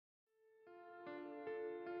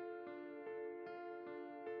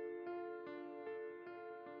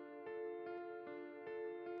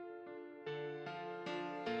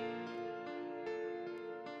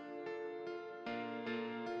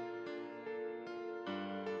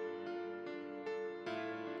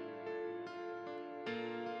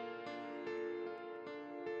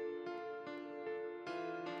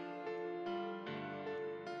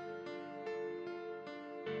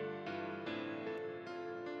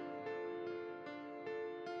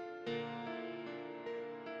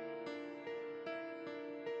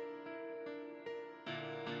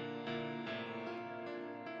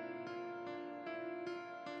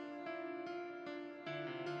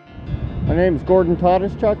My name is Gordon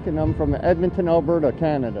Tomaschuk, and I'm from Edmonton, Alberta,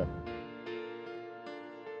 Canada.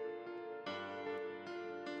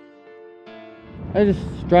 I just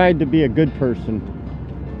strive to be a good person,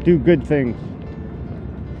 do good things.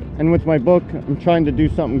 And with my book, I'm trying to do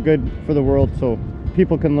something good for the world so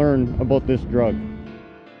people can learn about this drug.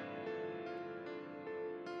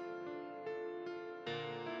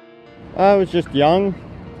 I was just young.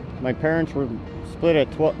 My parents were split at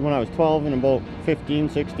when I was 12 and about 15,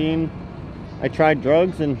 16. I tried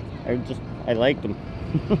drugs and I liked them.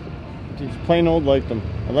 Just plain old liked them.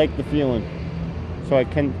 I liked the feeling. So I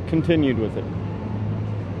continued with it.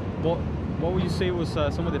 Well, what would you say was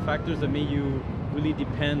some of the factors that made you really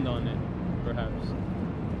depend on it, perhaps?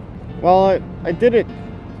 Well, I did it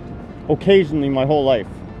occasionally my whole life.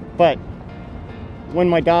 But when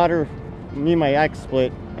me and my ex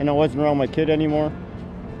split and I wasn't around my kid anymore,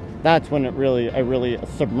 that's when I really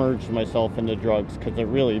submerged myself into drugs, because it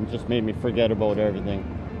really just made me forget about everything.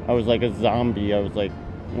 I was like a zombie. I was like,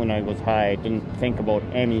 when I was high, I didn't think about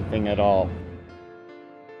anything at all.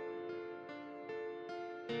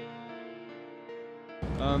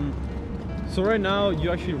 So right now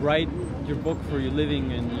you actually write your book for your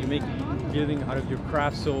living and you make a living out of your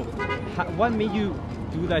craft. So what made you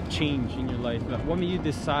do that change in your life? What made you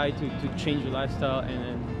decide to change your lifestyle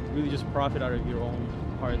and really just profit out of your own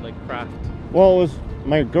hard craft? Well, it was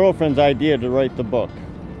my girlfriend's idea to write the book,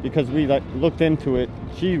 because we looked into it.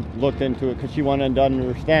 She looked into it because she wanted to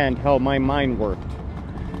understand how my mind worked,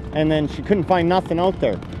 and then she couldn't find nothing out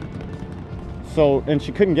there. So, and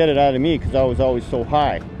she couldn't get it out of me because I was always so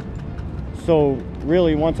high. So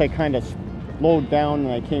really, once I kind of slowed down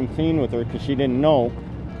and I came clean with her, because she didn't know,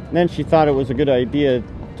 then she thought it was a good idea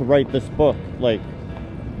to write this book,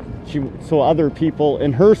 so other people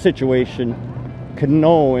in her situation could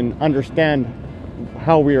know and understand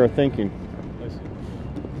how we are thinking. I see.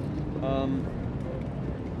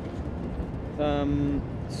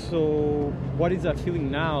 So what is that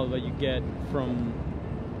feeling now that you get from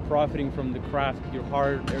profiting from the craft, your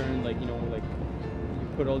hard-earned, you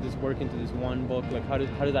put all this work into this one book? How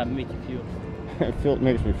does that make you feel? It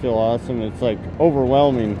makes me feel awesome. It's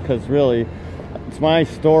overwhelming, because really it's my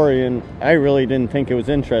story, and I really didn't think it was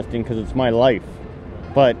interesting because it's my life.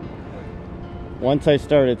 But once I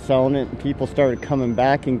started selling it and people started coming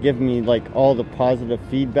back and giving me all the positive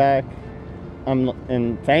feedback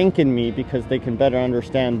and thanking me because they can better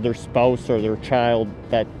understand their spouse or their child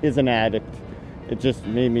that is an addict, it just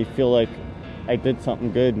made me feel like I did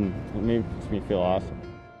something good, and it makes me feel awesome.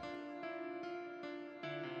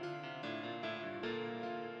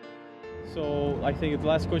 So I think the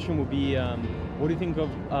last question would be, what do you think of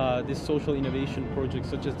this social innovation project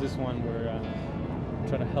such as this one, where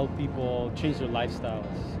try to help people change their lifestyles?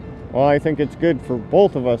 Well, I think it's good for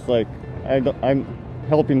both of us. I'm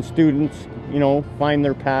helping students, find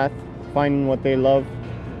their path, finding what they love,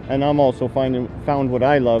 and I'm also found what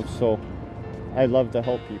I love, so I love to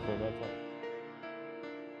help people.